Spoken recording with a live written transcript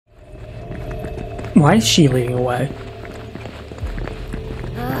Why is she leading away?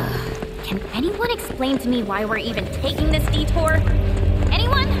 Can anyone explain to me why we're even taking this detour?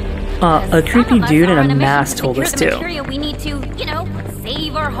 Anyone? A creepy dude in a mask told us to. Material we need to, you know,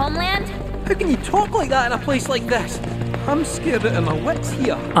 save our homeland. How can you talk like that in a place like this? I'm scared out of my wits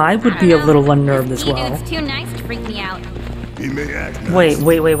here. I would be a little unnerved as well. This dude's too nice to freak me out. He may act nice.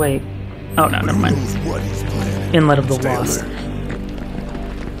 Wait. Oh no, never mind. What he's planning. Inlet of the Lost.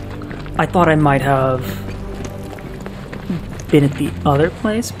 I thought I might have been at the other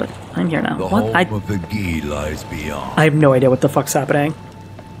place, but I'm here now. The What? home of the Gi lies beyond. I have no idea what the fuck's happening.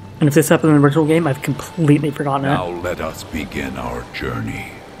 And if this happened in the original game, I've completely forgotten Now it. let us begin our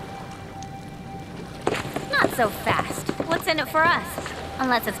journey. Not so fast. What's in it for us?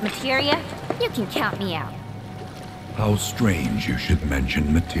 Unless it's materia, you can count me out. How strange you should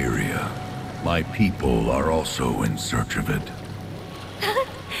mention materia. My people are also in search of it.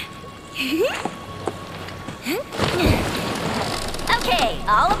 Okay,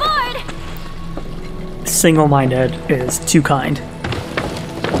 all aboard! Single-minded is too kind.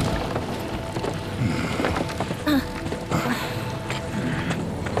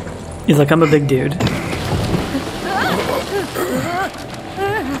 He's like, I'm a big dude.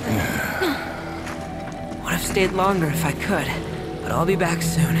 Would have stayed longer if I could, but I'll be back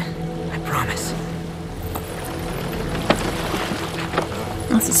soon. I promise.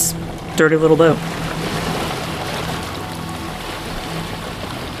 That's a sturdy little boat.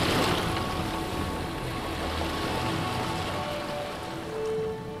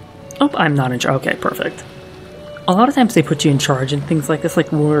 Oh, I'm not in charge. Okay, perfect. A lot of times they put you in charge and things like this,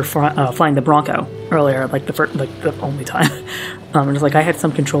 like when we were flying the Bronco earlier, like the only time. And it's like I had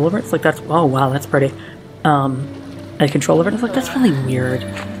some control over it. It's like that's oh wow, that's pretty. I had control over it. It's like that's really weird.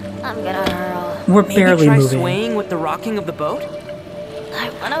 I'm gonna hurl. We're Maybe barely try moving. swaying with the rocking of the boat? I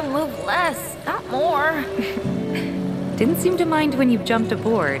wanna move less, not more. Didn't seem to mind when you jumped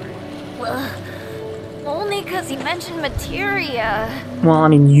aboard. Well, only because he mentioned materia. Well, I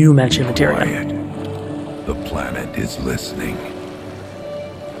mean, you mentioned materia. Quiet. The planet is listening.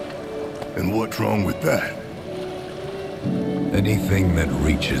 And what's wrong with that? Anything that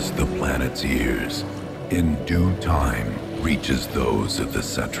reaches the planet's ears, in due time, reaches those of the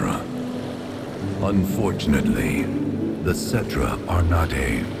Cetra. Unfortunately, the Cetra are not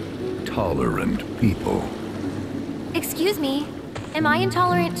a tolerant people. Excuse me, am I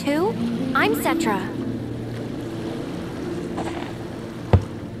intolerant too? I'm Cetra.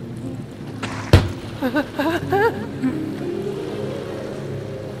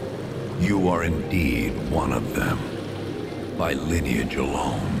 You are indeed one of them, by lineage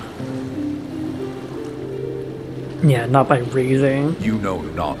alone. Yeah, not by raising. You know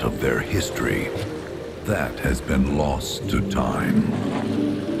not of their history. That has been lost to time.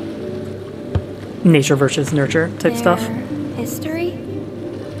 Nature versus nurture type stuff. History?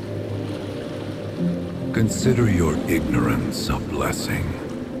 Consider your ignorance a blessing.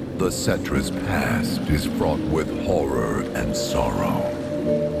 The Cetra's past is fraught with horror and sorrow.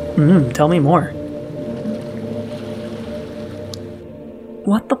 Tell me more.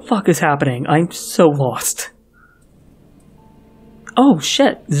 What the fuck is happening? I'm so lost. Oh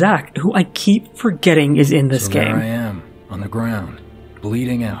shit, Zach, who I keep forgetting is in this game. There I am, on the ground,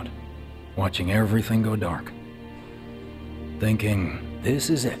 bleeding out, watching everything go dark. Thinking, this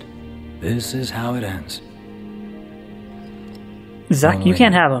is it. This is how it ends. Zach, you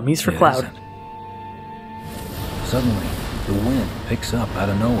can't have him. He's for Cloud. Isn't. Suddenly, the wind picks up out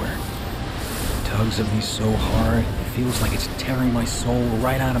of nowhere. It tugs at me so hard, it feels like it's tearing my soul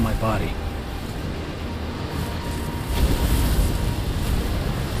right out of my body.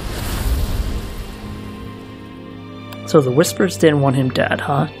 So the Whispers didn't want him dead,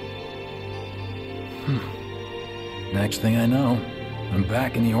 huh? Next thing I know, I'm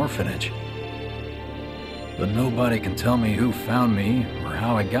back in the orphanage. But nobody can tell me who found me or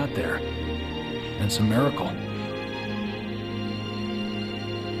how I got there. It's a miracle.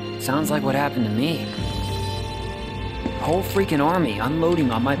 Sounds like what happened to me. Whole freaking army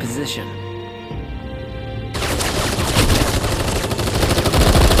unloading on my position.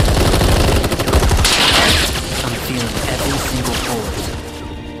 I'm feeling every single bullet.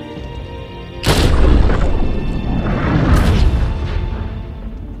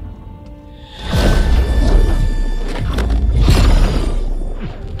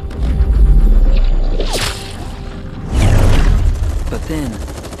 But then,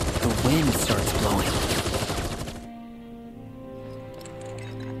 the wind starts blowing.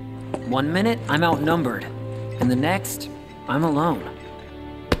 1 minute, I'm outnumbered. And the next, I'm alone.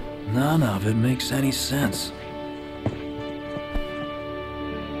 None of it makes any sense.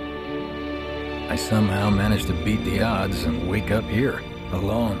 I somehow managed to beat the odds and wake up here,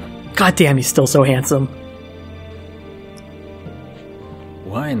 alone. God damn, he's still so handsome.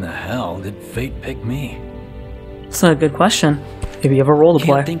 Why in the hell did fate pick me? That's a good question. Maybe you have a role to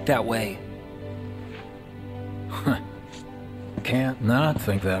play. Can't think that way. Can't not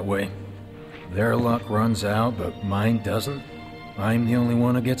think that way. Their luck runs out, but mine doesn't. I'm the only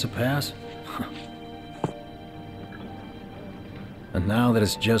one who gets a pass. And now that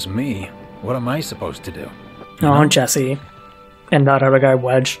it's just me, what am I supposed to do? Oh, Jesse. And that other guy,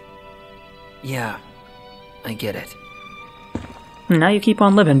 Wedge. Yeah, I get it. Now you keep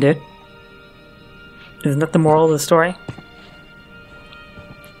on living, dude. Isn't that the moral of the story?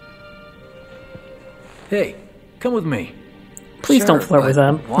 Hey, come with me. Please Sure, don't flirt but with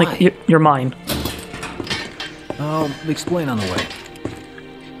them. why? Like, you're mine. I'll explain on the way.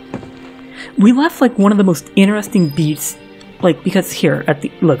 We left, like, one of the most interesting beats, like, because here,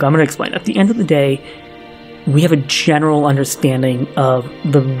 look, I'm gonna explain. At the end of the day, we have a general understanding of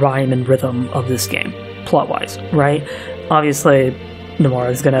the rhyme and rhythm of this game, plot-wise, right? Obviously,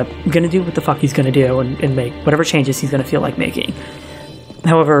 Nomura's gonna do what the fuck he's gonna do and make whatever changes he's gonna feel like making.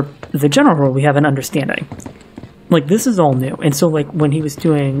 However, the general rule, we have an understanding. Like, this is all new, and so, like, when he was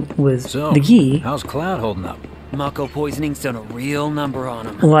doing So, the Gi, how's Cloud holding up? Mako poisoning's done a real number on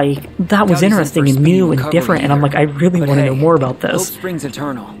him. like, that was Doubt he's in interesting for and speedy new and recovery different, and I'm like, I really But want to know hey, more about Hope this. springs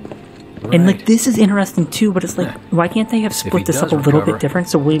eternal. And, like, Right. this is interesting, too, but it's like, why can't they have he split this does up a little recover, bit different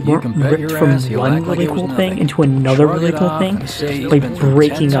so we you weren't can bet ripped your from ass he'll one act like really it was cool thing nothing. into another Shrug really it cool off thing and say he's by been through 10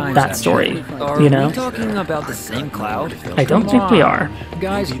 breaking up times that that story, Are you know? we talking about the same Cloud? I don't think we are. The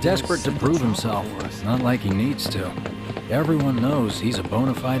guy's desperate to prove himself. Not like he needs to. Everyone knows he's a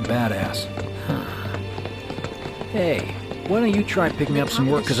bona fide badass. Hey, why don't you try picking up some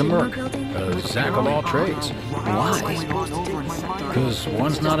work as a merc? A Zack of all trades. Why? Because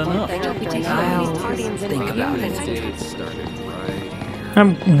one's not enough. Think about it.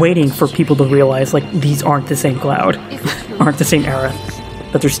 I'm waiting for people to realize, like, these aren't the same Cloud. Aren't the same era.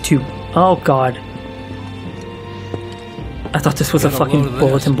 That there's two. Oh, God. I thought this was a Got a load fucking of this.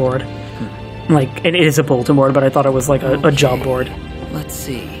 bulletin board. Like, it is a bulletin board, but I thought it was like a job board. Let's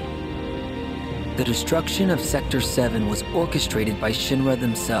see. The destruction of Sector 7 was orchestrated by Shinra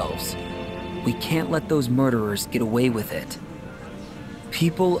themselves. We can't let those murderers get away with it.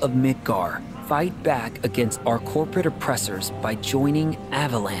 People of Midgar, fight back against our corporate oppressors by joining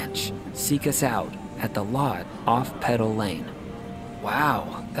Avalanche. Seek us out at the lot off Petal Lane.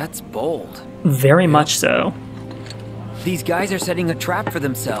 Wow, that's bold. Very much so. These guys are setting a trap for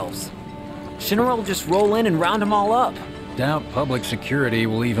themselves. Shinra will just roll in and round them all up. Doubt public security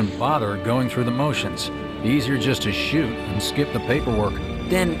will even bother going through the motions. Easier just to shoot and skip the paperwork.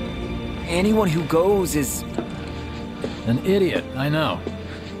 Then anyone who goes is... An idiot, I know.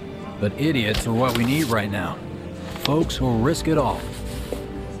 But idiots are what we need right now. Folks who'll risk it all.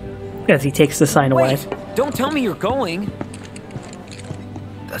 As he takes the sign away. Wait, don't tell me you're going.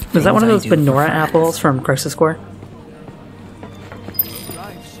 Was that one of those Benora apples from Crisis Core?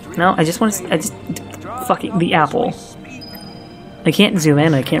 No, I just want to. Fucking the apple. I can't zoom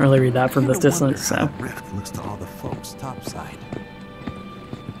in. I can't really read that from this distance. So Looks to all the folks topside.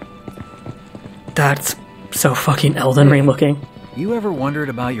 that's so fucking Elden Ring looking. You ever wondered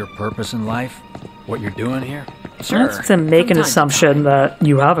about your purpose in life? What you're doing here? Sure. That's to make From an time to assumption time. that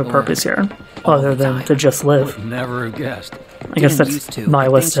you have a purpose here, other than time. to just live. Would never have guessed. I guess Didn't used that's to, but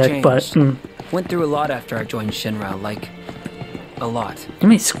nihilistic, things but changed. Went through a lot after I joined Shinra, like... a lot. how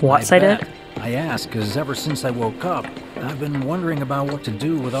many squats I did? bet. I ask because ever since I woke up, I've been wondering about what to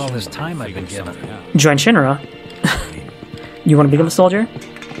do with all this time I've been given. Join Shinra. You want to become a soldier?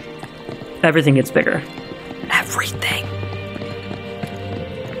 Everything gets bigger. Everything.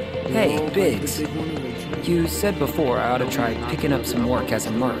 Hey, Biggs. You said before I ought to try picking up some work as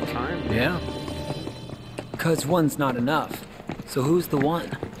a merc. Yeah? 'Cause one's not enough. So who's the one?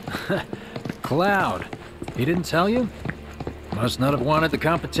 Cloud. He didn't tell you? Must not have wanted the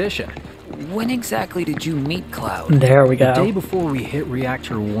competition. When exactly did you meet Cloud? There we The day go. before we hit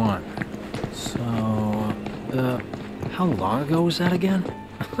Reactor 1. So, how long ago was that again?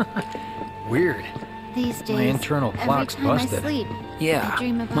 Weird. These days, My internal clock's every time busted. I sleep, Yeah, I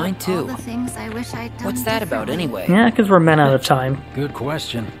dream about mine all too. the things I wish I'd done What's that about differently. anyway? Yeah, because we're men out of time. Good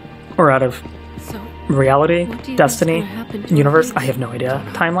question. Or out of So, reality, what do you destiny, think's gonna happen to universe. our I have no idea.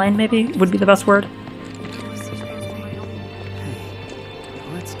 Timeline, maybe, would be the best word.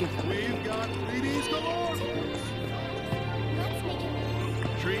 Let's get We've got freebies galore.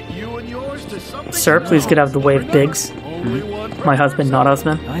 Treat you and yours to something. Sir, please get out of the way of Biggs. Only one My husband, not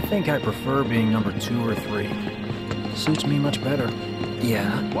husband. I think I prefer being number 2 or 3. Suits me much better.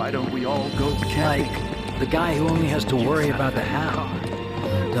 Yeah? Why don't we all go camping? Like, the guy who only has to worry about the how.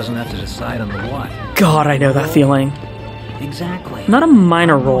 Doesn't have to decide on the what. God, I know that feeling. Exactly. Not a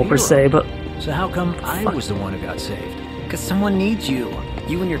minor role per se, but... So how come I was the one who got saved? Because someone needs you.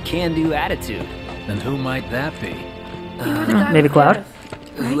 You and your can-do attitude. And who might that be? Maybe Cloud?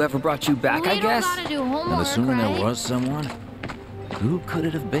 Whoever brought you back, I guess? And assuming there was someone, who could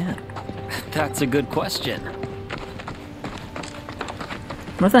it have been? That's a good question.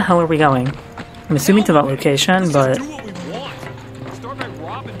 Where the hell are we going? I'm assuming to that location, but...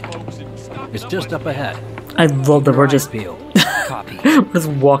 It's just up ahead. I love that we're just... Copy. just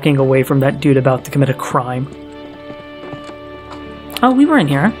walking away from that dude about to commit a crime. Oh, we were in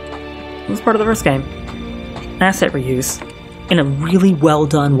here. It was part of the first game. Asset reuse. In a really well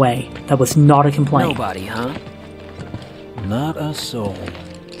done way. That was not a complaint. Nobody, huh? Not a soul.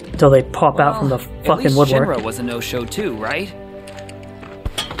 Till they pop out from the fucking woodwork. Shinra was a no-show too, right?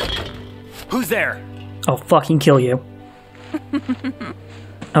 Who's there? I'll fucking kill you.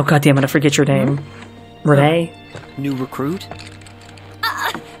 Oh goddammit, I forget your name. Renee? New recruit?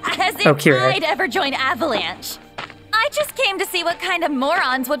 As if Kira. I'd ever join Avalanche. I just came to see what kind of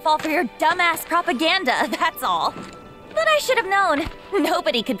morons would fall for your dumbass propaganda, that's all. But I should have known.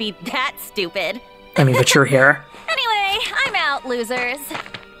 Nobody could be that stupid. I mean, but you're here. Anyway, I'm out, losers.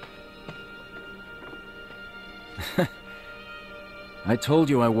 I told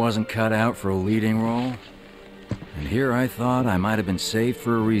you I wasn't cut out for a leading role. And here I thought I might have been saved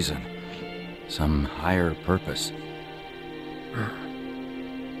for a reason. Some higher purpose.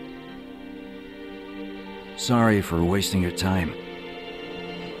 Sorry for wasting your time.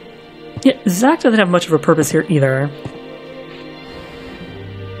 Yeah, Zack doesn't have much of a purpose here either.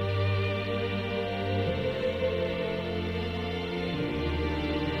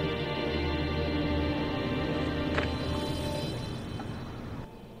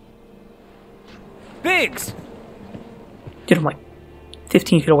 Biggs! Dude, I'm like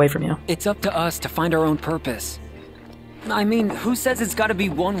 15 feet away from you. It's up to us to find our own purpose. I mean, who says it's gotta be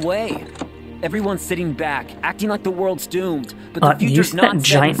one way? Everyone's sitting back, acting like the world's doomed, but the You future's see not that set in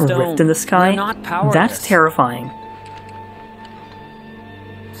giant stone. rift in the sky? We're not powerless. That's terrifying.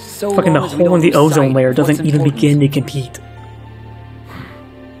 So Fucking the long as we hole in don't the lose ozone sight layer of what's doesn't even important. begin to compete.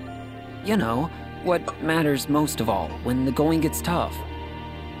 You know, what matters most of all when the going gets tough.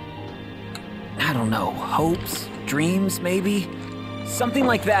 I don't know, hopes, dreams, maybe? Something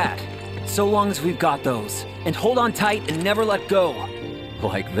like that. So long as we've got those. And hold on tight and never let go.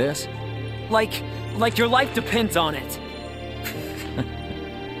 Like this? Like your life depends on it.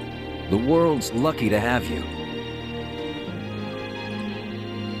 The world's lucky to have you.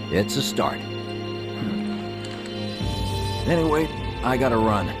 It's a start. Anyway, I gotta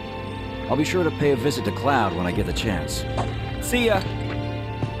run. I'll be sure to pay a visit to Cloud when I get the chance. See ya.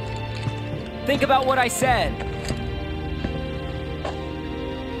 Think about what I said.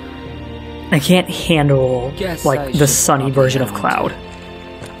 I can't handle Guess I like the should sunny probably version of head on Cloud.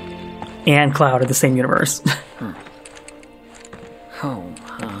 And Cloud are the same universe. Home,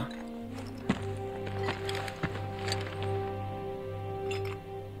 huh?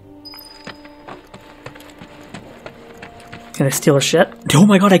 Can I steal her shit? Oh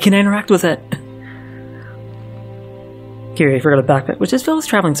my god, I can interact with it! Here, I forgot a backpack, which is filled with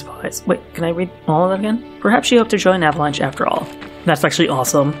traveling supplies. Wait, can I read all of that again? Perhaps you hope to join Avalanche after all. That's actually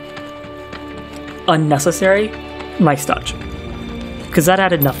awesome. Unnecessary? Nice touch. Because that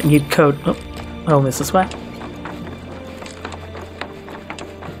added nothing. You'd code... Oh, miss this way?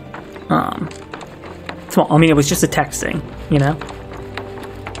 So, I mean, it was just a texting, you know?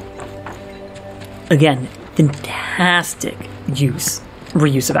 Again, fantastic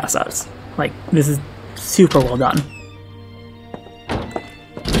reuse of assets. Like, this is super well done.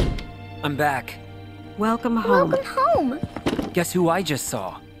 I'm back. Welcome home. Welcome home. Guess who I just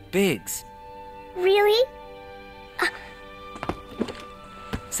saw? Biggs. Really?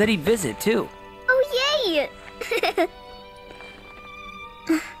 Said he'd visit, too. Oh, yay!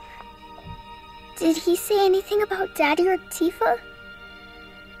 Did he say anything about Daddy or Tifa?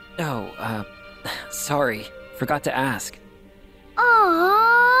 Oh, sorry. Forgot to ask.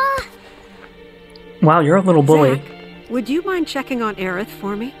 Aww. Wow, you're a little bully. Zach, would you mind checking on Aerith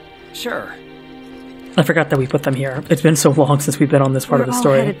for me? Sure. I forgot that we put them here. It's been so long since we've been on this part of the We're all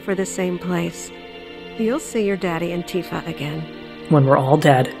story. headed for the same place. You'll see your daddy and Tifa again. When we're all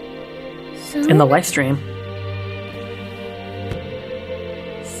dead. Soon? In the Lifestream.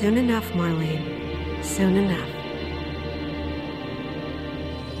 Soon enough, Marlene. Soon enough.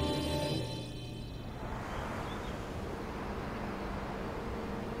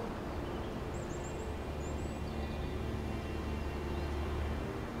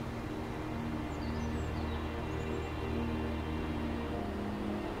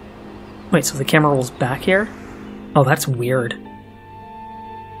 Wait, so the camera rolls back here? Oh, that's weird.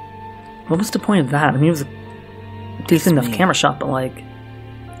 What was the point of that? I mean, it was a decent enough camera shot, but like...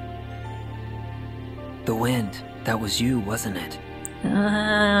 The wind. That was you, wasn't it?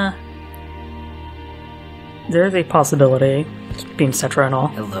 There's a possibility. Being Cetra and all.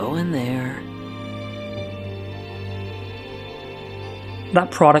 Hello in there.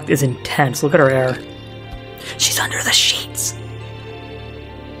 That product is intense. Look at her hair. She's under the sheets.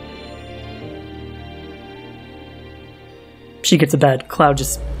 She gets to bed. Cloud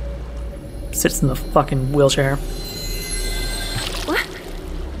just sits in the fucking wheelchair. What?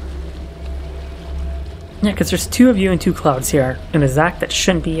 Yeah, because there's 2 of you and 2 Clouds here. And a Zack that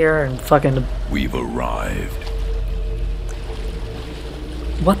shouldn't be here and fucking... We've arrived.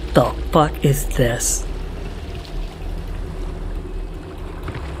 What the fuck is this?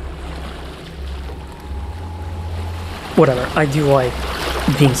 Whatever, I do like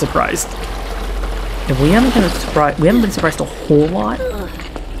being surprised. If we haven't been surprised a whole lot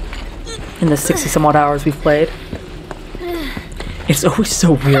in the 60 some odd hours we've played. It's always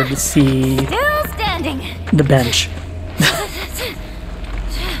so weird to see Still standing. the bench.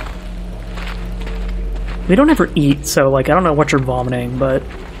 We don't ever eat, so like I don't know what you're vomiting, but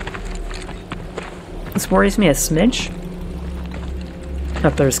this worries me a smidge.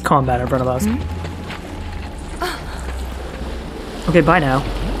 That there's combat in front of us. Okay, bye now.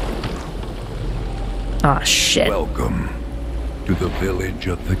 Ah, shit. Welcome to the village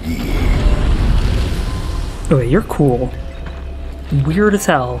of the Gi. Okay, you're cool. Weird as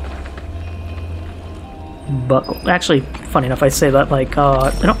hell. But actually, funny enough, I say that like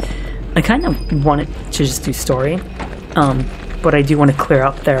I kind of wanted to just do story, but I do want to clear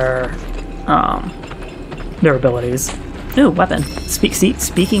out their abilities. Ooh, weapon.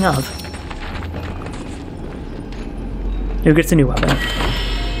 Speaking of, who gets a new weapon?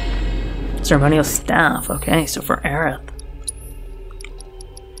 Ceremonial staff. Okay, so for Aerith.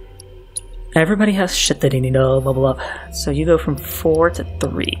 Everybody has shit that they need to level up. So you go from 4 to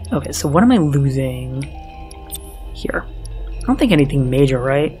 3. Okay, so what am I losing here? I don't think anything major,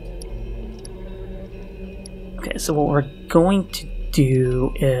 right? Okay, so what we're going to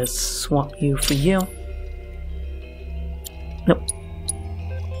do is swap you for you. Nope.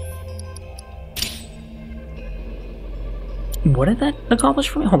 What did that accomplish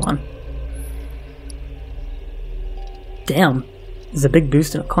for me? Hold on. Damn. There's a big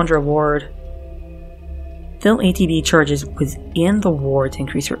boost in a Conjure Ward. Fill ATB charges within the ward to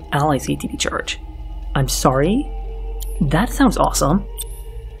increase your ally's ATB charge. I'm sorry? That sounds awesome.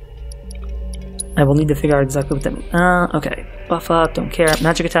 I will need to figure out exactly what that means. Okay. Buff up, don't care.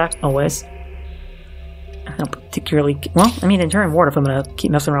 Magic attack, always. I don't particularly... Well, I mean, Enduring Ward if I'm gonna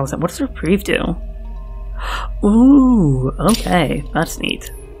keep messing around with that. What does Reprieve do? Ooh, okay. That's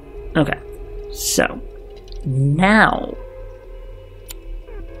neat. Okay. So, now...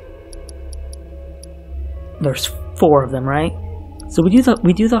 There's 4 of them, right? So we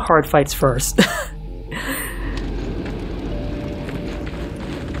do the hard fights first.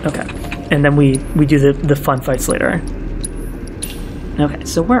 Okay. And then we do the fun fights later. Okay,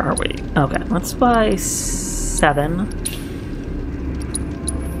 so where are we? Okay, let's buy 7.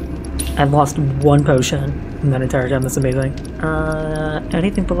 I lost 1 potion in that entire time, that's amazing.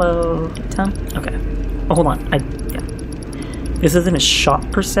 Anything below 10? Okay. Oh, hold on. Yeah. This isn't a shop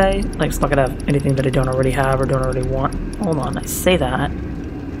per se, like it's not gonna have anything that I don't already have or don't already want. Hold on, I say that.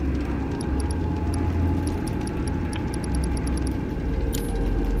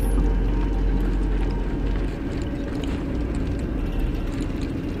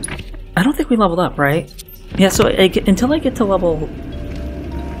 I don't think we leveled up, right? Yeah, so until I get to level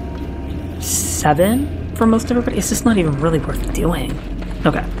 7 for most everybody, it's just not even really worth doing.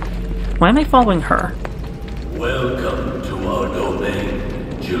 Okay. Why am I following her? Welcome to our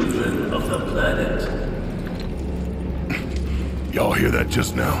domain, children of the planet. Y'all hear that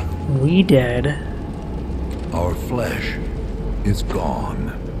just now? We did. Our flesh is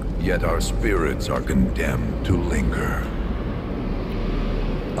gone, yet our spirits are condemned to linger.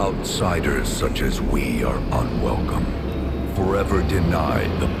 Outsiders such as we are unwelcome, forever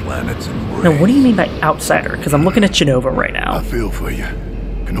denied the planet's embrace. Now, what do you mean by outsider? Because I'm looking at Genova right now. I feel for you.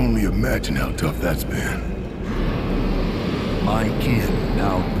 Can only imagine how tough that's been. My kin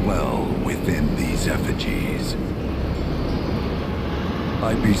now dwell within these effigies.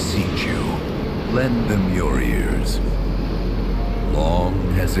 I beseech you, lend them your ears.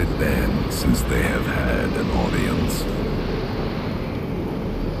 Long has it been since they have had an audience.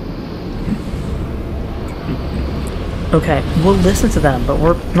 Okay, we'll listen to them, but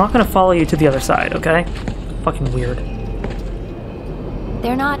we're not going to follow you to the other side, okay? Fucking weird.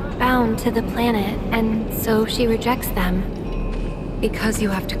 They're not bound to the planet, and so she rejects them. Because you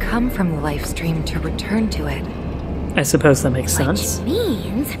have to come from the Lifestream to return to it. I suppose that makes sense. Which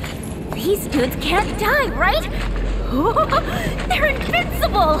means these dudes can't die, right? They're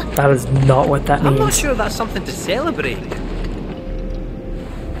invincible! That is not what that means. I'm not sure that's something to celebrate.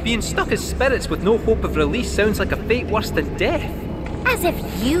 Being stuck as spirits with no hope of release sounds like a fate worse than death. As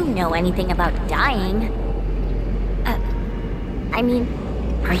if you know anything about dying. I mean,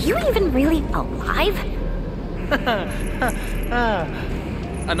 are you even really alive?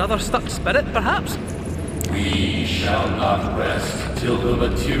 Another stuck spirit, perhaps? We shall not rest till the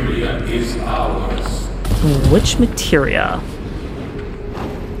materia is ours. Which materia?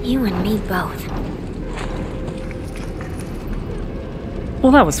 You and me both.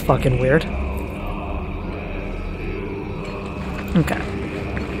 Well, that was fucking weird. Okay.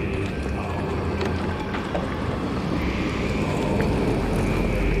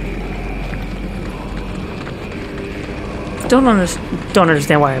 Don't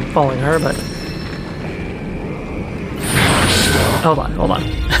understand why I'm following her, but... Hold on.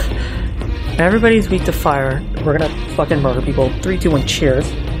 Everybody's weak to fire. We're gonna fucking murder people. 3, 2, 1,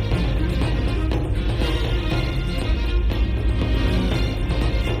 cheers.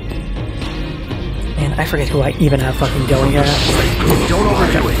 Man, I forget who I even have fucking going here. Don't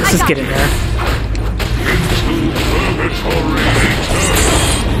overdo it. Let's just get in there.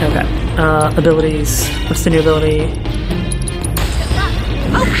 Okay. Abilities. What's the new ability?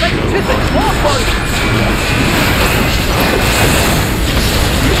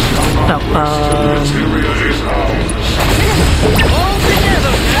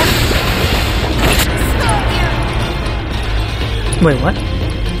 Wait, what?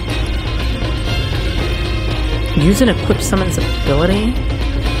 Use an equipped summons ability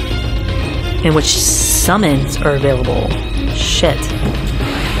in which summons are available. Shit.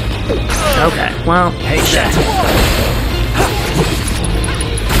 Okay, well, hey, shit.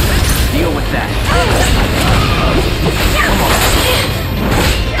 Deal with that.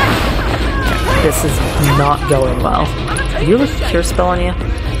 This is not going well. Do you have a cure spell on you?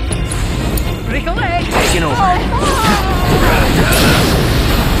 Break a leg. Taking over.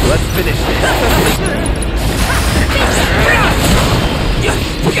 Let's finish this.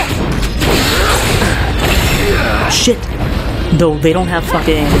 Shit! Though they don't have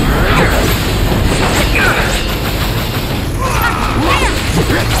fucking...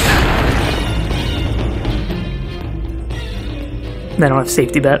 They don't have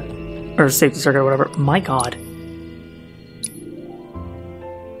safety bet. Or safety circuit or whatever. My god.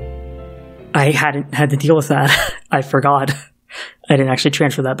 I hadn't had to deal with that. I forgot. I didn't actually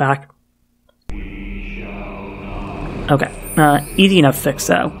transfer that back. Okay. Easy enough fix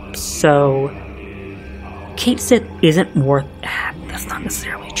though. So... Kate said isn't worth... That's not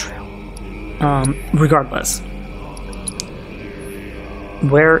necessarily true. Regardless.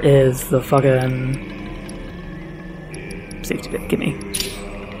 Where is the fucking... Safety bit? Give me.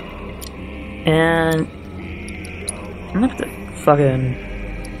 And... I'm gonna have to fucking...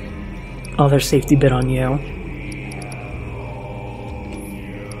 Other safety bit on you.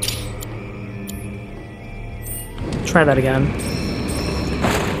 Try that again.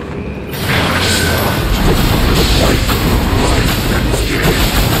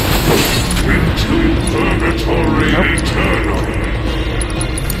 Nope.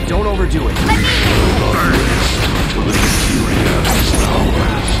 Don't overdo it.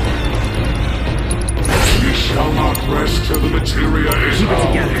 We shall not rest till the materia is Keep it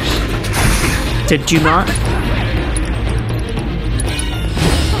together. Did you not?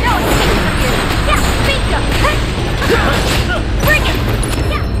 Bring it!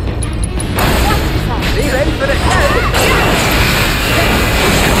 Be ready for the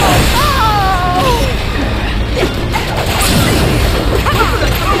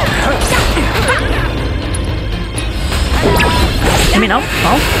I mean, I'll...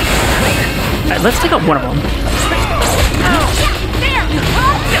 Alright, let's take out one of them.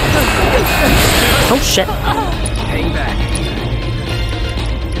 Oh shit. Hang back.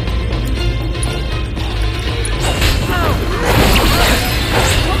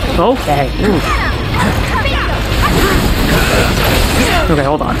 Okay. Ooh. Okay,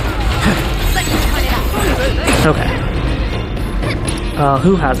 hold on. Okay.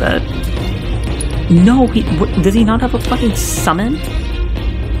 Who has it? No, does he not have a fucking summon?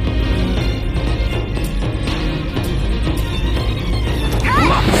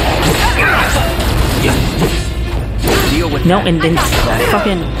 Deal with no, and then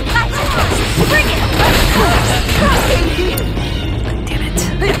fucking... Damn it.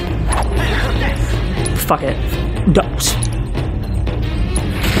 Fuck it.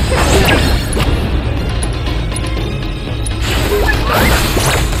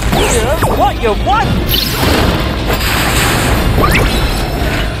 Yo, what?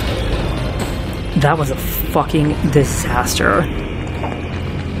 That was a fucking disaster.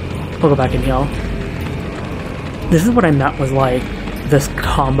 We'll go back and heal. This is what I meant was like this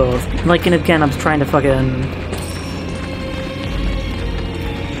combo of, like, and again, I'm trying to fucking.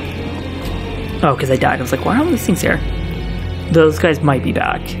 Oh, because I died. I was like, why are all these things here? Those guys might be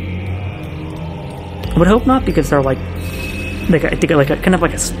back. I would hope not, because they're like I think like a, kind of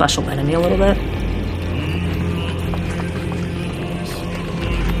like a special enemy a little bit.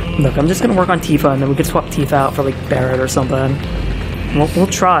 Look, I'm just gonna work on Tifa, and then we could swap Tifa out for like Barret or something. We'll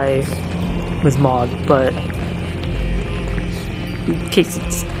try with Maud, but in case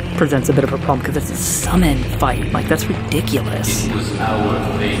it presents a bit of a problem, because it's a summon fight. Like, that's ridiculous. It was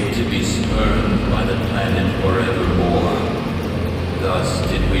our fate to be spurned by the planet forevermore. Thus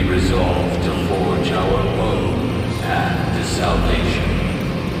did we resolve to forge our own path to salvation.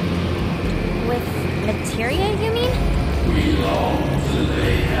 With materia, you mean? We long to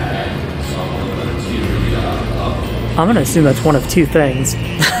lay hands on the materia of... I'm gonna assume that's one of two things.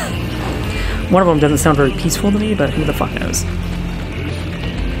 One of them doesn't sound very peaceful to me, but who the fuck knows?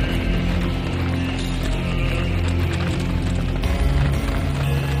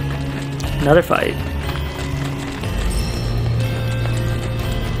 Another fight.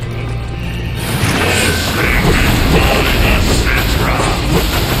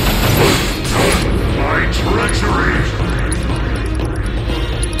 My treachery!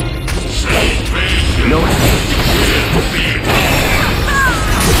 No. Will be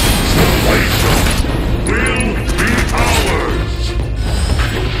ours!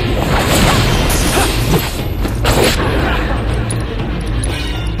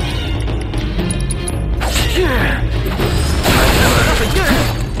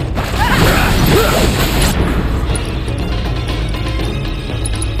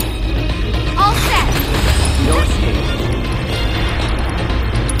 All set. No escape.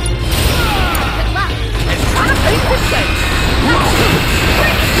 Good luck. It's not a fake percent.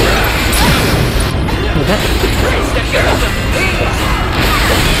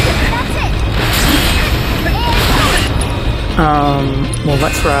 Well,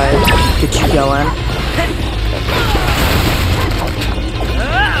 let's try get you going.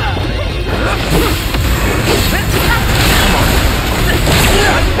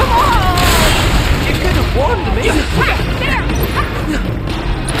 Come on! You could have warned me.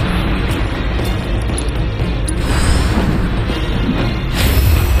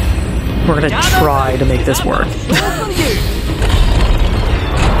 We're gonna try to make this work. This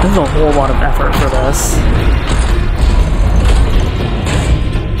is a whole lot of effort for this.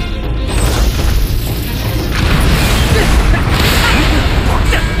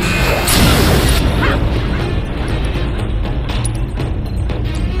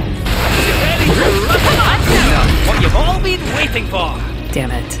 What you've all been waiting for.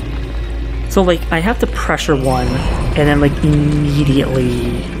 Damn it. So, like, I have to pressure one, and then, like,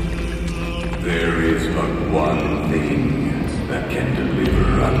 immediately... There is but one thing that can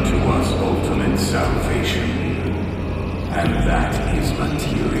deliver unto us ultimate salvation, and that is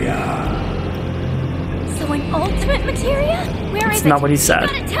materia. So an ultimate materia? Where That's is it? not what he said. You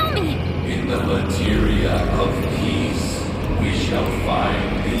gotta tell me. In the materia of peace, we shall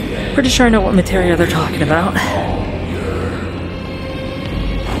find the end. Pretty sure I know what materia they're talking about.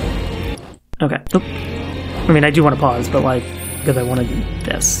 Okay. Oop. I mean, I do want to pause, but, like, because I want to do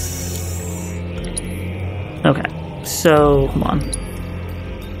this. Okay. So, hold on.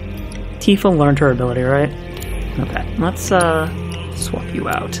 Tifa learned her ability, right? Okay. Let's, swap you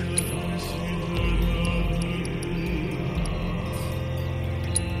out.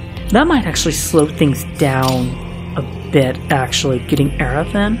 That might actually slow things down a bit, actually, getting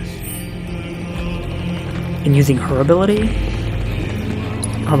Aerith in. And using her ability.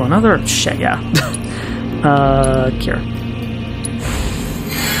 Hold on, another shit, yeah. Cure.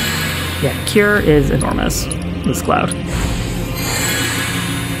 Yeah, Cure is enormous. This Cloud.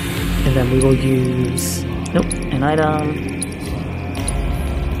 And then we will use... Nope, an item.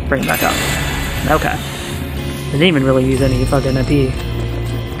 Bring it back up. Okay. I didn't even really use any fucking MP.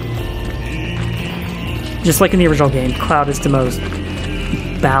 Just like in the original game, Cloud is the most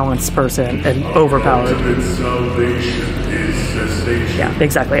balanced person and overpowered. Yeah,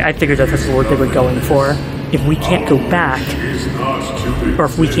 exactly. I figured that's the word they were going for. If we can't go back, or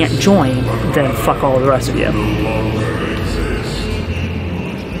if we can't join, then fuck all the rest of you.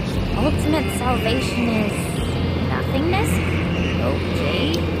 Ultimate salvation is nothingness?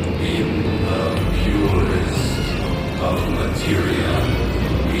 Okay. In the purest of materia,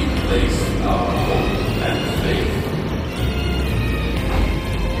 we place our hope and faith.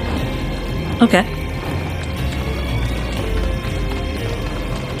 Okay.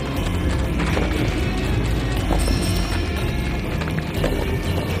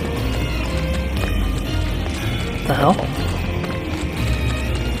 The hell?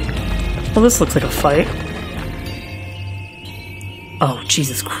 Well, this looks like a fight. Oh,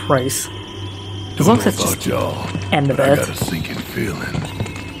 Jesus Christ. As long as it's just end of it. I got a sinking feeling.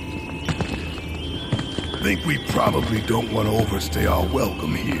 Think we probably don't want to overstay our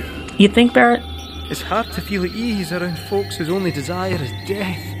welcome here. You think, Barrett? It's hard to feel at ease around folks whose only desire is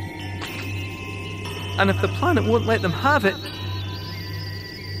death. And if the planet won't let them have it,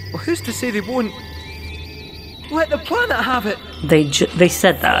 well, who's to say they won't let the planet have it? They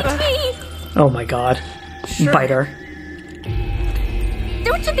said that. Oh my god. Sure. Biter.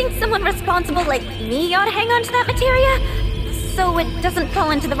 Don't you think someone responsible like me ought to hang on to that materia? So it doesn't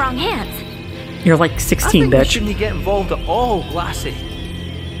fall into the wrong hands. You're like 16, I think bitch. we shouldn't get involved at all, Lassie.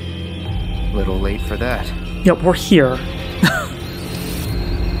 Little late for that. Yep, we're here.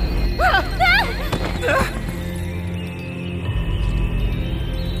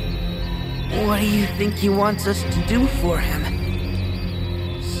 What do you think he wants us to do for him?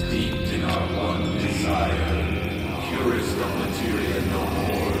 Steeped in our one desire, purest of materia no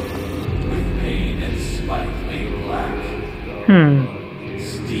more, with pain and spite made black.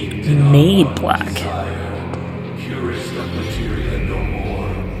 Steeped in Made our black. one desire, purest of materia no more.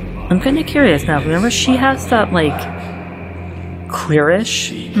 I'm kinda curious now. Remember she has that, like,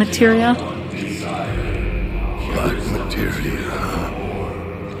 clearish materia? Black materia.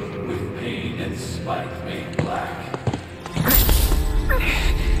 With pain and spite made black.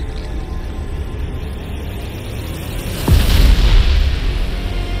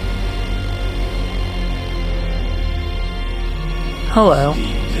 Hello.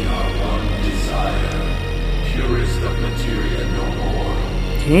 Steeped in our one desire, purest of materia no more.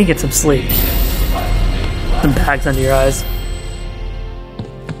 You need to get some sleep. Some bags under your eyes.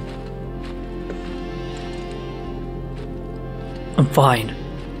 I'm fine.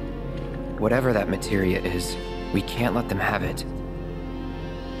 Whatever that materia is, we can't let them have it.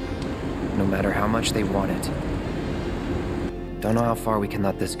 No matter how much they want it. Don't know how far we can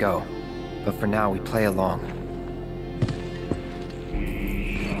let this go, but for now we play along.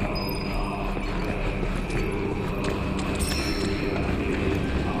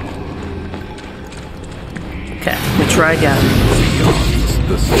 Okay, we'll try again.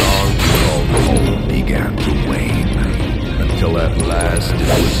 The star we called home began to wane, until at last it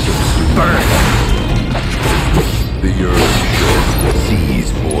was subsumed. Burn! The earth shook,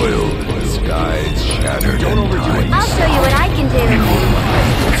 seas boiled, skies shattered, and time I'll show you what I can do.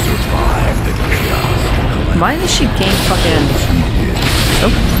 survived the chaos. Why does she gain fucking...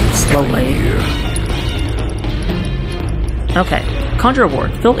 Oh, slowly. Okay, conjure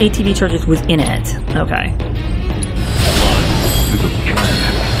award. Fill ATV charges within it. Okay.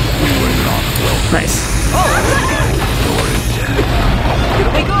 Nice. Here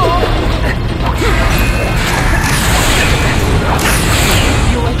we go!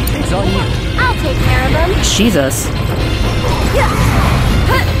 It's on you. I'll take care of them. Jesus.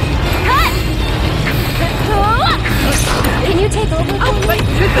 Can you take over? I'll fight to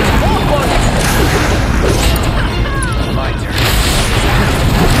this more. My turn.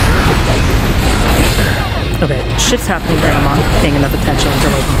 Okay, shit's happening and I'm not paying enough attention to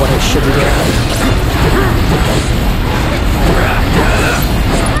like what I should be doing.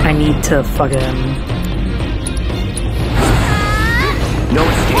 I need to fucking... No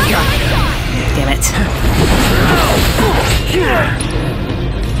escape. Damn it.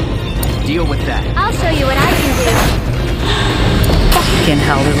 Deal with that. I'll show you what I can do. Fucking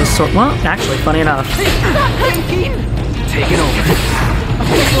hell, there's a sword. Well, actually, funny enough. Take it over.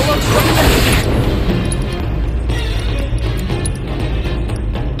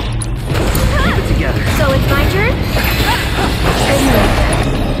 Keep it together. So it's my turn?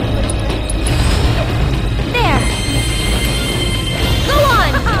 There. Go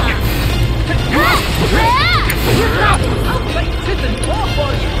on! You got it! I'll fight to the more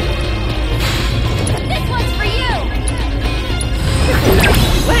for you. This one's for you!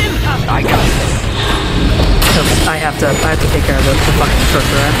 I got it. So I have to take care of the fucking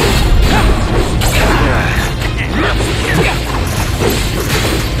sorcerer.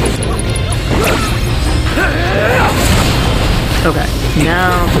 Okay,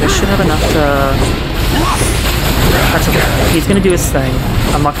 now I should have enough to... That's okay. He's gonna do his thing.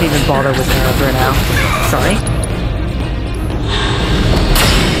 I'm not gonna even bother with arrows right now. Sorry.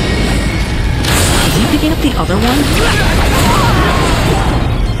 Is he picking up the other one?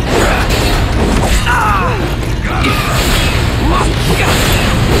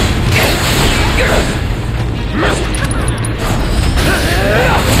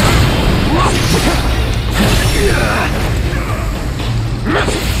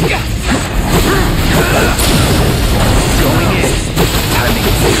 Going in. Timing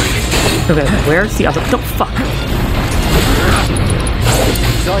is serious. Okay, where's the other? The fuck?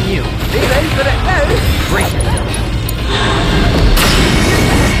 It's on you. Be ready for it now! Break it.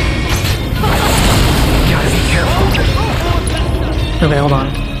 Gotta be careful. Okay, hold on.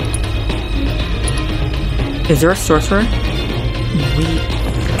 Is there a sorcerer?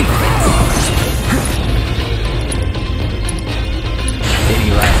 Any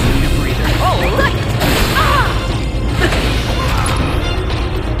last minute breather. Oh, right!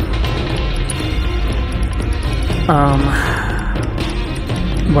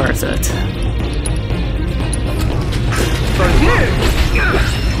 Where is it? For you!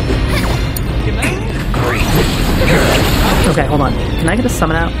 Great. Okay, hold on. Can I get a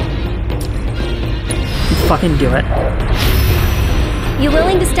summon out? Fucking do it. You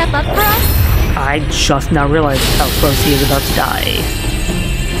willing to step up for us? I just now realized how close he is about to die.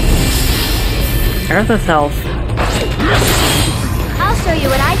 Aerith's health. I'll show you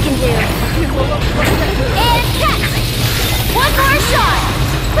what I can do. And catch! One more shot!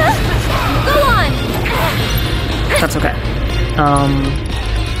 Go on! That's okay.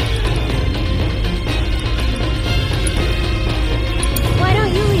 Why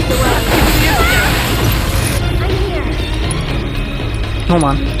don't you lead the way? I'm here. Hold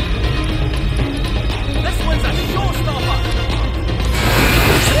on. This one's a showstopper!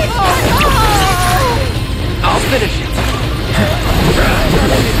 I'll finish it.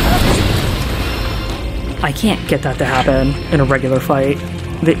 I can't get that to happen in a regular fight.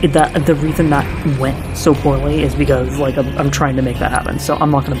 The reason that went so poorly is because like I'm trying to make that happen, so I'm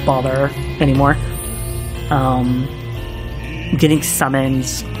not gonna bother anymore. Getting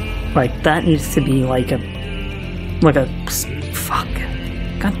summons, like that needs to be like a fuck.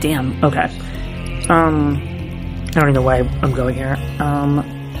 God damn. Okay. I don't even know why I'm going here.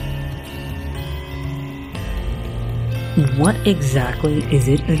 What exactly is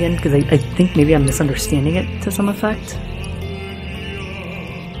it again? Because I think maybe I'm misunderstanding it to some effect.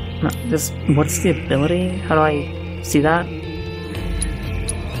 No, just what's the ability? How do I see that?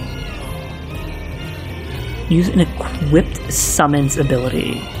 Use an equipped summons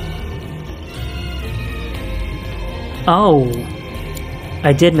ability. Oh,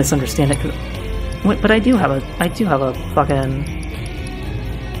 I did misunderstand it. Wait, but I do have a fucking.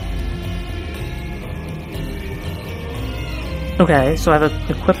 Okay, so I have an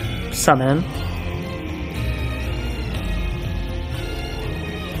equipped summon.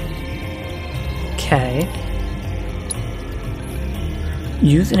 Okay.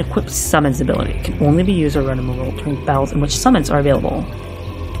 Use an equipped summons ability. Can only be used or run a roll during battles in which summons are available.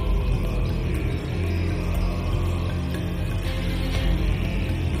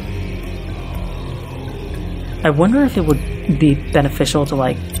 I wonder if it would be beneficial to,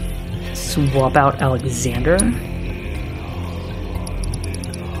 like, swap out Alexander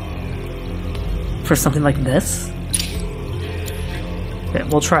for something like this. Okay,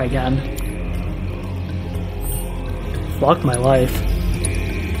 we'll try again. Fuck my life.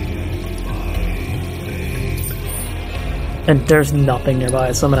 And there's nothing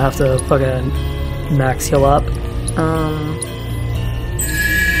nearby, so I'm gonna have to fucking max heal up.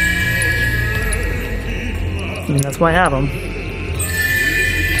 I mean, that's why I have them.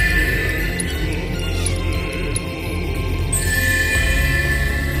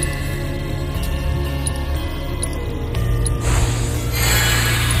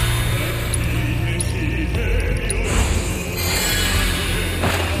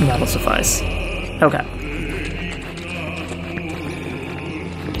 That'll suffice. Okay.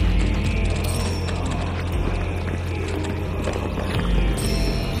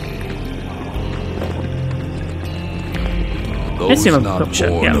 Those not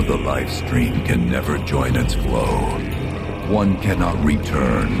born of the Lifestream can never join its flow. One cannot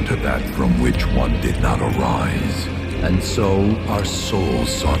return to that from which one did not arise. And so our souls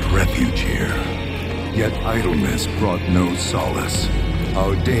sought refuge here. Yet idleness brought no solace.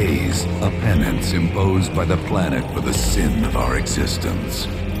 Our days, a penance imposed by the planet for the sin of our existence.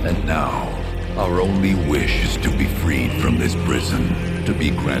 And now, our only wish is to be freed from this prison, to be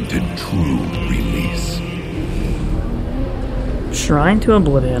granted true release. Shrine to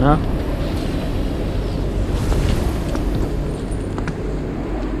Oblivion, huh?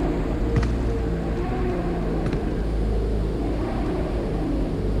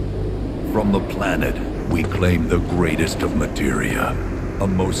 From the planet, we claim the greatest of materia, a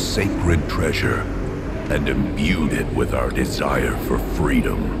most sacred treasure, and imbued it with our desire for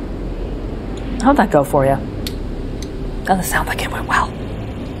freedom. How'd that go for you? Doesn't sound like it went well.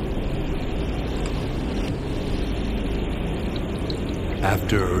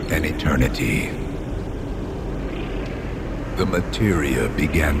 After an eternity, the materia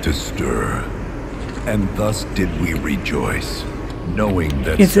began to stir, and thus did we rejoice, knowing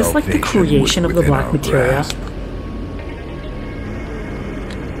that is this like the creation of the black materia? Grasp.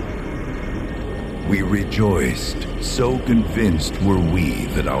 We rejoiced, so convinced were we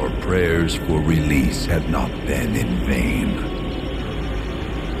that our prayers for release had not been in vain.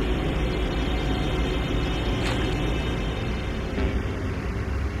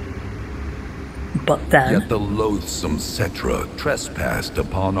 But then... Yet the loathsome Cetra trespassed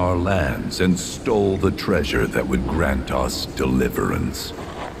upon our lands and stole the treasure that would grant us deliverance.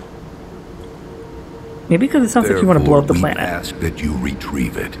 Maybe because it sounds like you want to blow up the planet. We ask that you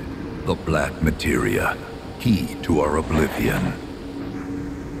retrieve it. The black materia, key to our oblivion.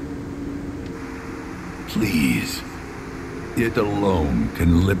 Please. It alone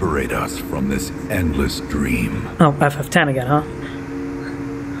can liberate us from this endless dream. Oh, FF10 again, huh?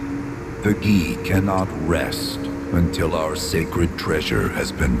 The Gi cannot rest until our sacred treasure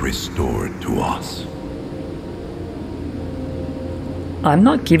has been restored to us. I'm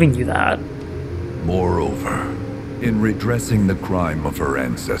not giving you that. Moreover, in redressing the crime of her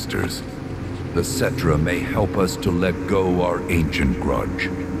ancestors, the Cetra may help us to let go our ancient grudge.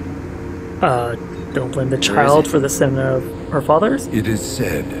 Don't blame the child for the sin of her fathers? It is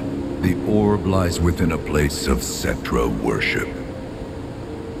said the orb lies within a place of Cetra worship.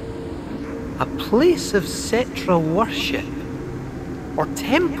 A place of Cetra worship? Or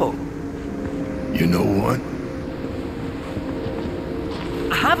temple? You know what?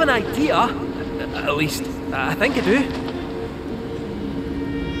 I have an idea. At least, I think I do.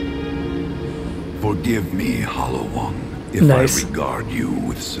 Forgive me, Hollow One, if I regard you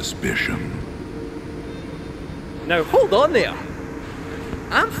with suspicion. Now hold on there.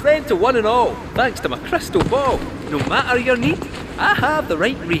 I'm friend to one and all, thanks to my crystal ball. No matter your need, I have the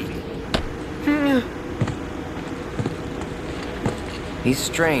right read. He's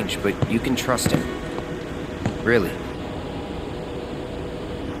strange, but you can trust him. Really.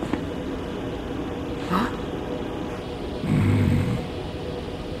 Huh?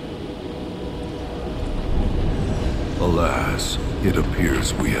 Alas, it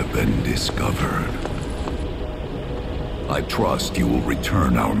appears we have been discovered. I trust you will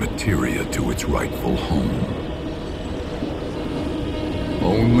return our materia to its rightful home.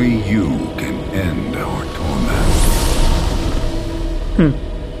 Only you can end our torment.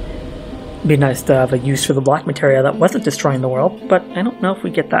 Be nice to have a use for the black materia that wasn't destroying the world, but I don't know if we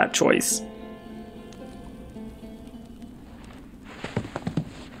get that choice.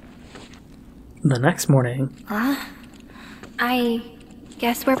 The next morning... I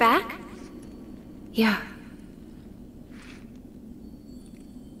guess we're back? Yeah.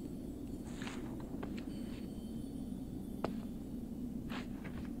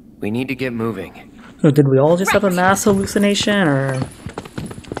 We need to get moving. So did we all just have a mass hallucination, or...?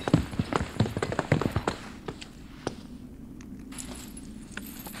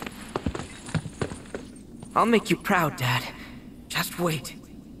 I'll make you proud, Dad. Just wait.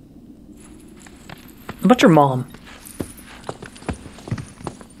 How about your mom?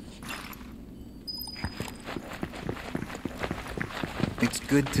 It's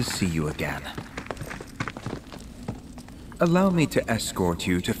good to see you again. Allow me to escort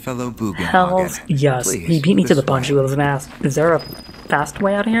you to fellow Bugenhagen. Hells yes. Please, he beat me to the punch. He was an ass. Is there a fast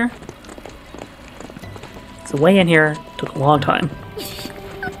way out of here? So way in here took a long time.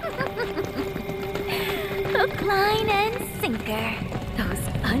 Hook, line, and sinker. Those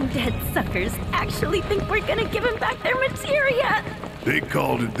undead suckers actually think we're gonna give them back their materia. They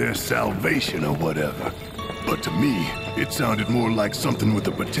called it their salvation or whatever. But to me, it sounded more like something with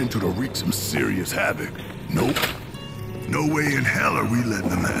the potential to wreak some serious havoc. Nope. No way in hell are we letting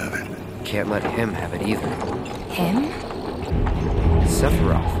them have it. Can't let him have it either. Him?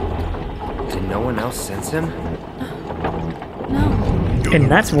 Sephiroth. Did no one else sense him? No. And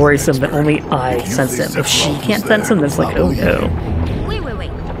that's worrisome that only I sense him. If she can't sense him, that's like, oh no. Wait.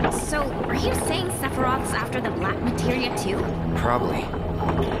 So, are you saying Sephiroth's after the black materia too? Probably.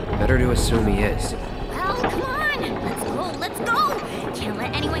 Better to assume he is. Well, come on! Let's go! Can't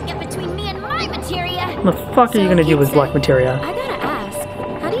let anyone get between me and my materia! What the fuck are you gonna do with black materia? I gotta ask,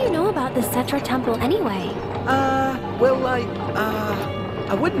 how do you know about the Cetra Temple anyway? Well,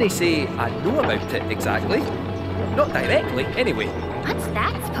 I wouldn't say I know about it exactly. Not directly, anyway. What's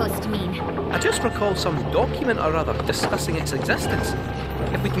that supposed to mean? I just recall some document or other discussing its existence.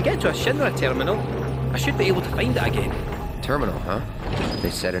 If we can get to a Shinra terminal, I should be able to find it again. Terminal, huh? They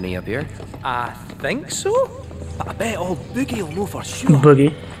set any up here? I think so. But I bet old Boogie will know for sure.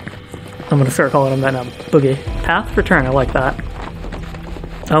 Boogie. I'm gonna start calling him that now. Boogie. Path return, I like that.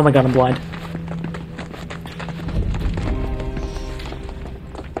 Oh my god, I'm blind.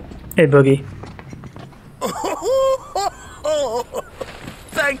 Hey, Boogie.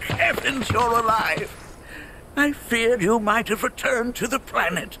 Thank heavens you're alive. I feared you might have returned to the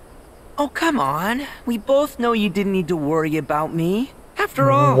planet. Oh, come on. We both know you didn't need to worry about me. After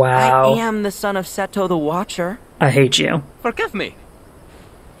all, wow. I am the son of Seto the Watcher. I hate you. Forgive me.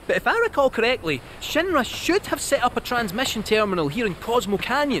 But if I recall correctly, Shinra should have set up a transmission terminal here in Cosmo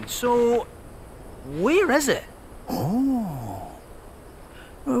Canyon, so... where is it? Oh.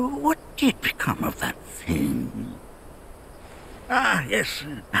 What did become of that thing? Ah, yes.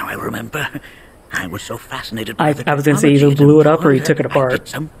 Now I remember. I was so fascinated by the I was going to say either blew it up or you took it apart. I did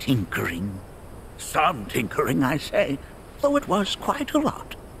some tinkering. Some tinkering, I say, though it was quite a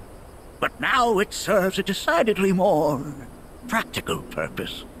lot. But now it serves a decidedly more practical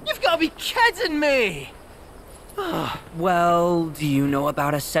purpose. You've got to be kidding me! Well, do you know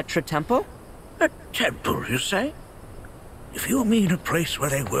about a Cetra temple? A temple, you say? If you mean a place where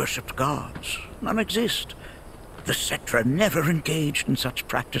they worshipped gods, none exist. The Cetra never engaged in such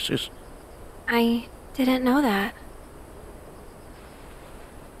practices. I didn't know that.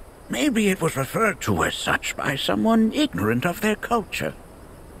 Maybe it was referred to as such by someone ignorant of their culture.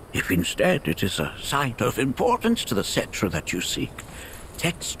 If instead it is a site of importance to the Cetra that you seek,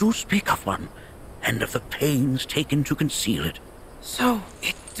 texts do speak of one, and of the pains taken to conceal it. So,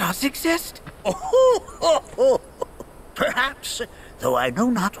 it does exist? Oh, perhaps, though I know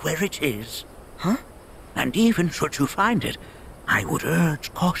not where it is. Huh? And even should you find it, I would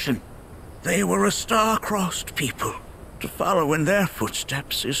urge caution. They were a star-crossed people. To follow in their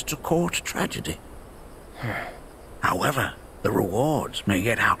footsteps is to court tragedy. However, the rewards may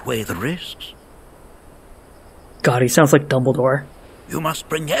yet outweigh the risks. God, he sounds like Dumbledore. You must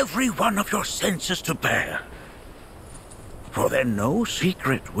bring every one of your senses to bear. For then no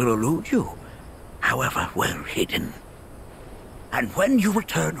secret will elude you, however well hidden. And when you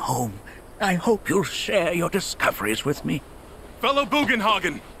return home, I hope you'll share your discoveries with me. Fellow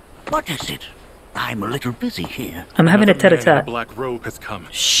Bugenhagen! What is it? I'm a little busy here. I'm having a tete-a-tete. Black robe has come.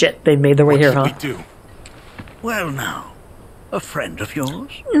 Shit, they made their way here, huh? What should we do? Well now, a friend of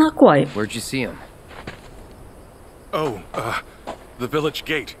yours? Not quite. Where'd you see him? Oh, the village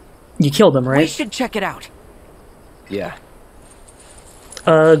gate. You killed him, right? We should check it out. Yeah.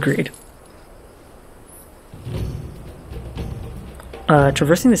 Agreed.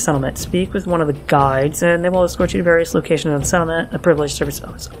 Traversing the settlement. Speak with one of the guides, and they will escort you to various locations of the settlement. A privileged service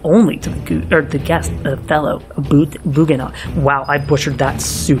is only to the guest, fellow Bugena. Wow, I butchered that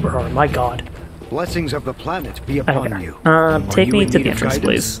super hard. My God. Blessings of the planet be upon you. Take me to the entrance,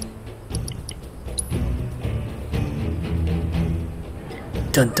 please.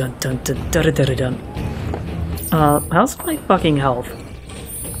 Dun dun dun dun dun dun dun. How's my fucking health?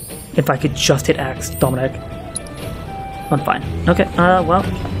 If I could just hit X, Dominic. I'm fine. Okay, well.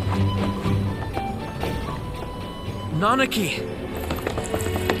 Nanaki!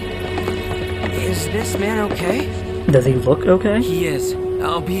 Is this man okay? Does he look okay? He is,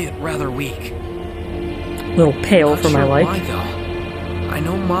 albeit rather weak. A little pale for my life. Why, though? I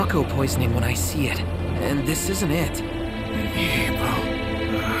know Mako poisoning when I see it, and this isn't it.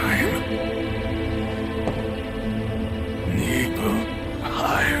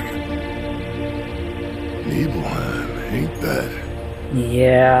 Nibelheim, ain't that?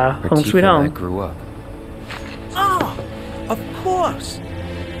 Yeah, home sweet home. Grew up. Oh, of course.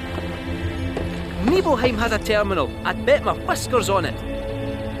 Nibelheim had a terminal. I'd bet my whiskers on it.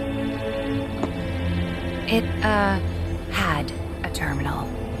 It, had a terminal.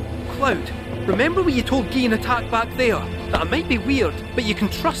 Cloud, remember when you told Guy in Attack back there that I might be weird, but you can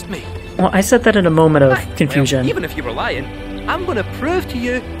trust me? Well, I said that in a moment of confusion. Well, even if you were lying, I'm going to prove to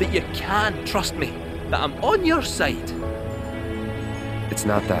you that you can trust me, that I'm on your side. It's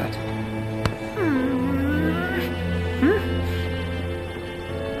not that.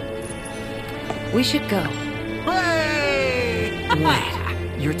 We should go. Wait,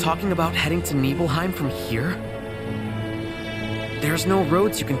 you're talking about heading to Nibelheim from here? There's no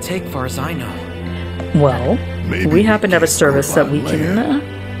roads you can take far as I know. Well, we happen to have a service that we can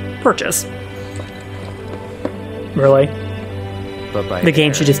purchase. Really? The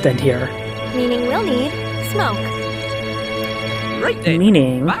game should just end here. Meaning we'll need smoke. Right then,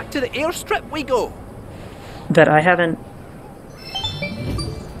 meaning back to the airstrip we go. That I haven't...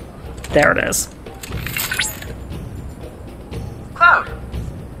 There it is. Cloud!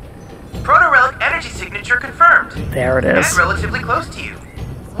 Proto-relic energy energy signature confirmed. There it is. And relatively close to you.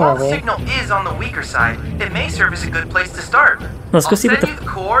 While the signal is on the weaker side, it may serve as a good place to start. Let's go see what the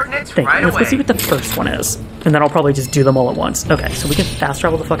coordinates thing. right Let's away. go see what the first one is, and then I'll probably just do them all at once. Okay, so we can fast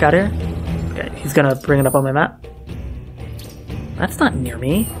travel the fuck out of here. Okay, he's gonna bring it up on my map. That's not near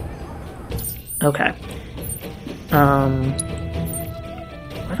me. Okay. Where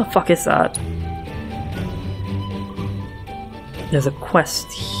the fuck is that? There's a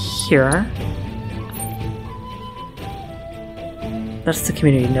quest here. That's the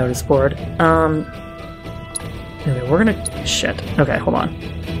community notice board. Okay, we're gonna... Shit. Okay, hold on.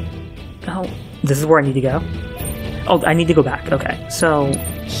 Oh, this is where I need to go? Oh, I need to go back. Okay, so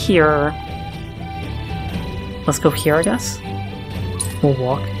here... Let's go here, I guess? We'll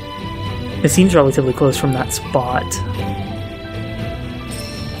walk. It seems relatively close from that spot.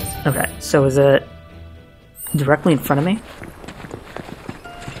 Okay, so is it directly in front of me?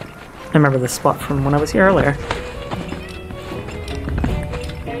 I remember this spot from when I was here earlier.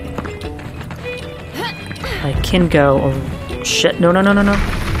 I can go... Oh, shit. No.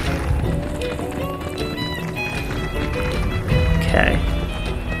 Okay.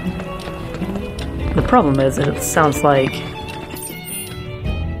 The problem is that it sounds like...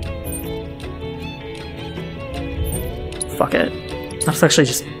 Fuck it. Let's actually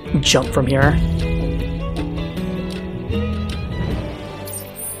just jump from here.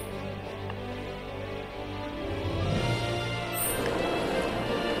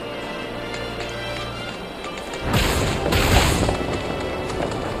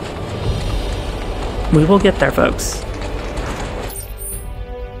 We will get there, folks.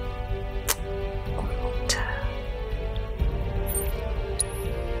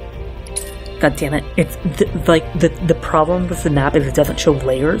 God damn it. It's the problem with the map is it doesn't show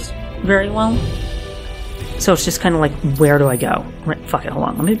layers very well. So it's just kind of like, where do I go? Right, fuck it, hold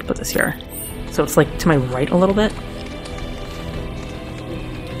on. Let me put this here. So it's like to my right a little bit.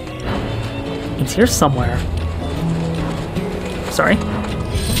 It's here somewhere. Sorry.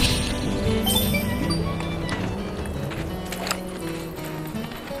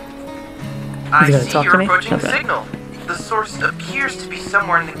 I You gonna see talk you're to me? approaching the Okay. signal. The source appears to be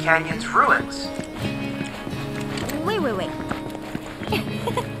somewhere in the canyon's ruins. Wait.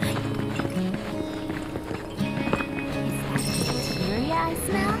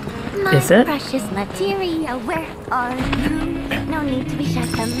 Is it? Precious materia, where are you? No need to be shut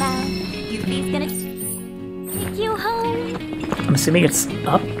them out. Yuffie's gonna take you home. I'm assuming it's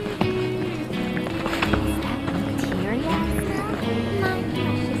up.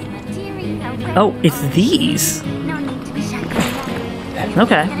 Oh, it's these. No need to be shut them out.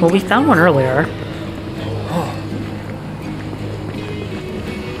 Okay, well we found one earlier.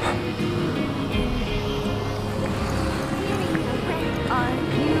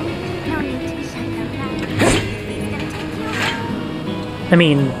 I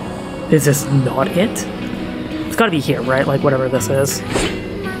mean, is this not it? It's gotta be here, right? Like whatever this is.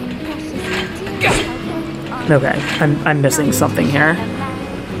 Okay, I'm missing something here.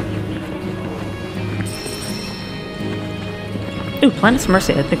 Ooh, Planet's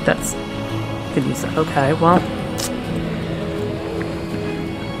Mercy. I think that's... Could use that. Okay, well...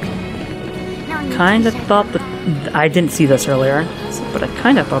 Kinda thought that... I didn't see this earlier, but I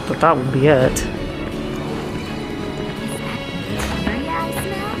kinda thought that that would be it.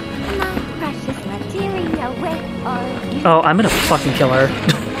 Oh, I'm gonna fucking kill her.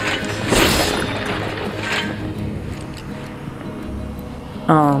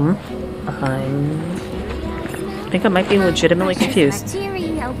 I think I might be legitimately confused.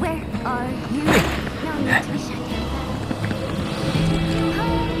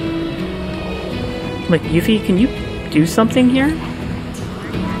 Like, Yuffie, can you do something here?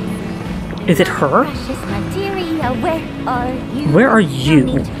 Is it her? Where are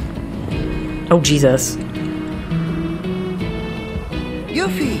you? Oh, Jesus.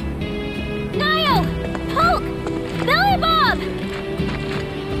 Yuffie! Niall! Hulk! Billy Bob!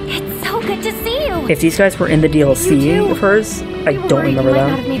 It's so good to see you! If these guys were in the DLC of hers, I don't remember You might not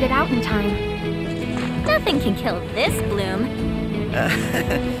them. have made it out in time. Nothing can kill this bloom.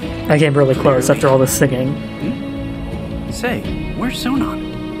 I came really close after all this singing. Say, where's Sonon?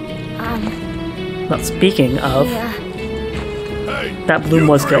 Well, speaking of, Yeah. that bloom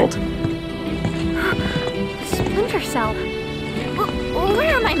was killed. Splinter Cell.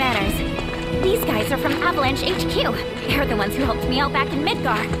 Where are my manners? These guys are from Avalanche HQ. They're the ones who helped me out back in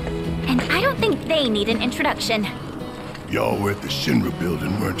Midgar. And I don't think they need an introduction. Y'all were at the Shinra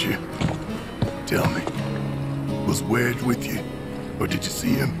building, weren't you? Tell me, was Wedge with you? Or did you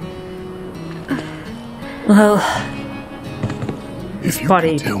see him? Well, His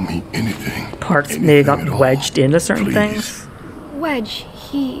body tell me anything. Parts maybe got wedged into certain things. Wedge,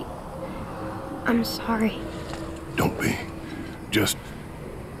 I'm sorry. Don't be. Just,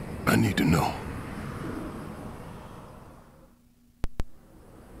 I need to know.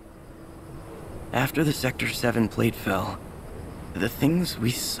 After the Sector 7 plate fell, the things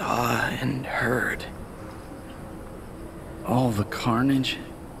we saw and heard. All the carnage.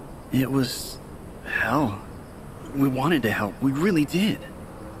 It was hell. We wanted to help, we really did.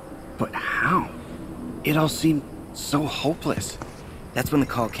 But how? It all seemed so hopeless. That's when the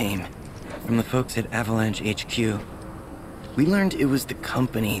call came, from the folks at Avalanche HQ. We learned it was the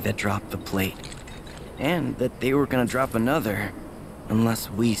company that dropped the plate, and that they were gonna drop another, unless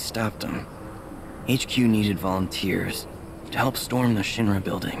we stopped them. HQ needed volunteers to help storm the Shinra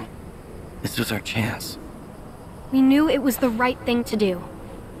building. This was our chance. We knew it was the right thing to do.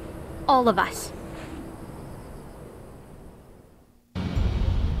 All of us.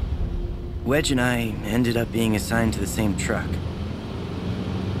 Wedge and I ended up being assigned to the same truck.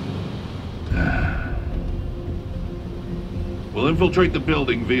 We'll infiltrate the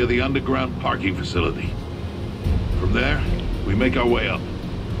building via the underground parking facility. From there, we make our way up,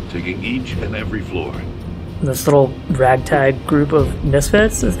 taking each and every floor. This little ragtag group of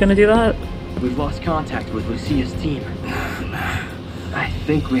misfits is gonna do that? We've lost contact with Lucia's team. I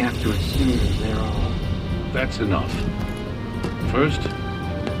think we have to assume they're all... That's enough. First,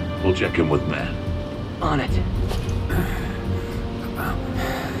 we'll check in with Matt. On it.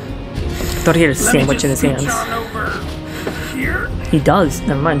 I thought he had a sandwich in his hands. Over here? He does,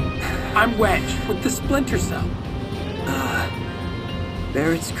 never mind. I'm Wedge with the Splinter Cell.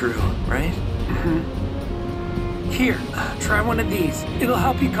 Barrett's crew, right? Here, try one of these. It'll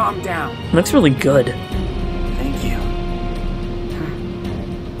help you calm down. Looks really good. Thank you.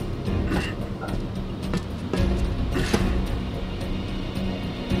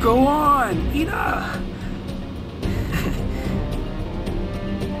 Go on, eat up.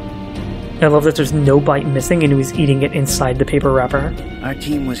 I love that there's no bite missing and he was eating it inside the paper wrapper. Our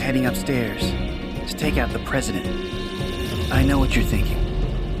team was heading upstairs to take out the president. I know what you're thinking.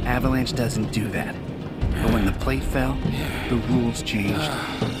 Avalanche doesn't do that. But when the plate fell, the rules changed.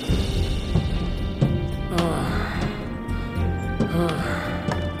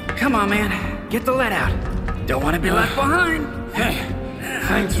 Come on, man. Get the lead out. Don't want to be left behind. Hey,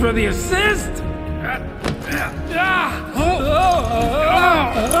 thanks for the assist.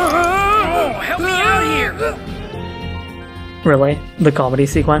 Help me out here. Really? The comedy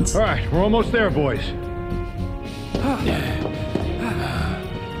sequence? Alright, we're almost there, boys.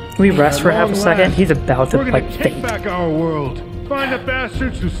 Can we rest for half a second? He's about to, We're gonna like, take faint. back our world. Find the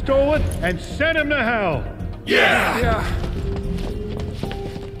bastards who stole it and send them to hell. Yeah.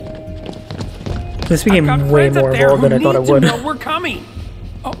 This became way more involved than I thought it would. We're coming.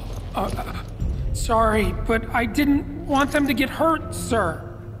 Sorry, but I didn't want them to get hurt, sir.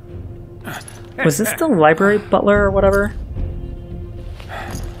 Was this the library butler or whatever?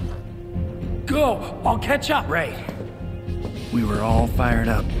 Go, I'll catch up. Right. We were all fired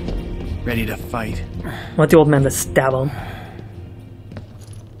up, ready to fight. I want the old man to stab him.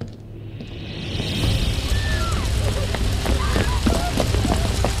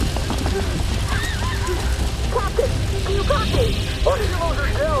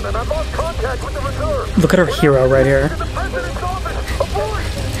 Look at our hero right here.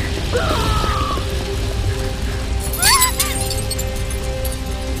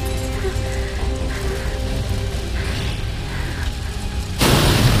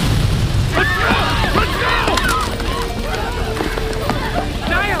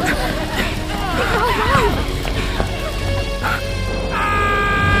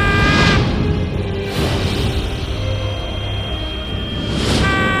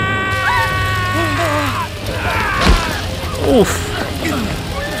 Oof.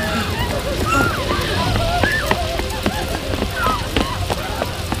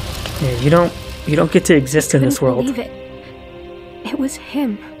 Yeah, you don't get to exist in this world. Believe it. It was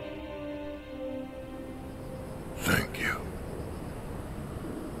him. Thank you.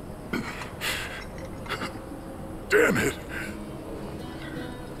 Damn it.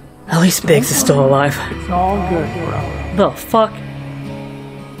 At least Biggs is still alive. It's all good, bro. The fuck?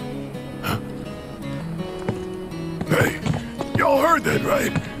 Hey, y'all heard that,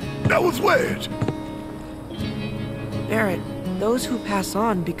 right? That was Wedge. Barrett, those who pass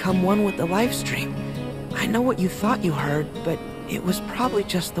on become one with the Lifestream. I know what you thought you heard, but it was probably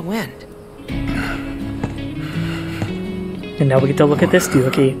just the wind. And now we get to look at this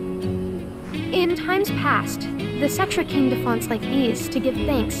doohickey. In times past, the Sectra came to fonts like these to give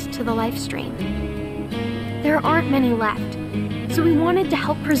thanks to the Lifestream. There aren't many left, So we wanted to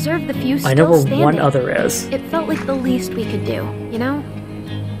help preserve the few still I know where standing. one other is. It felt like the least we could do, you know?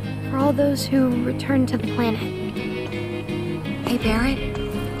 For all those who returned to the planet. Hey, Barrett,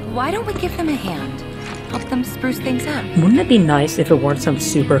 why don't we give them a hand? Help them spruce things up. Wouldn't it be nice if it weren't some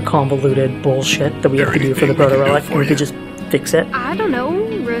super convoluted bullshit that we have to do for the proto-relic and we could just fix it? I don't know,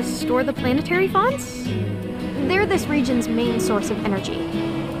 restore the planetary fonts? They're this region's main source of energy.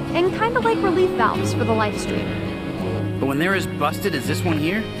 And kinda like relief valves for the Lifestream. But when they're as busted as this one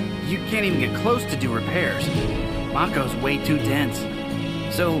here, you can't even get close to do repairs. Mako's way too dense.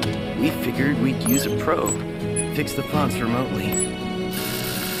 So we figured we'd use a probe, fix the fonts remotely.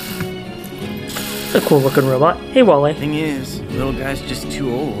 A cool looking robot. Hey, Wally. Thing is, little guy's just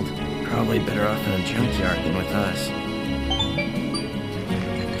too old. Probably better off in a junkyard than with us.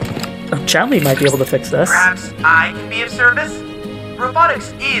 Charlie might be able to fix this. Perhaps I can be of service?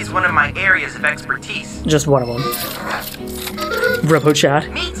 Robotics is one of my areas of expertise. Just one of them.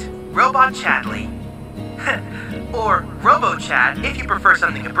 Robo-Chad. Meet Robot Chadley. Or Robo-Chad if you prefer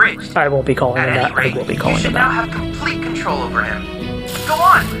something abridged. I won't be calling him that. Rate, I will be calling you should him now that. have complete control over him. Go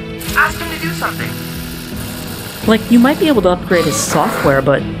on, ask him to do something. Like, you might be able to upgrade his software,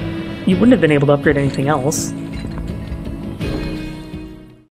 but you wouldn't have been able to upgrade anything else.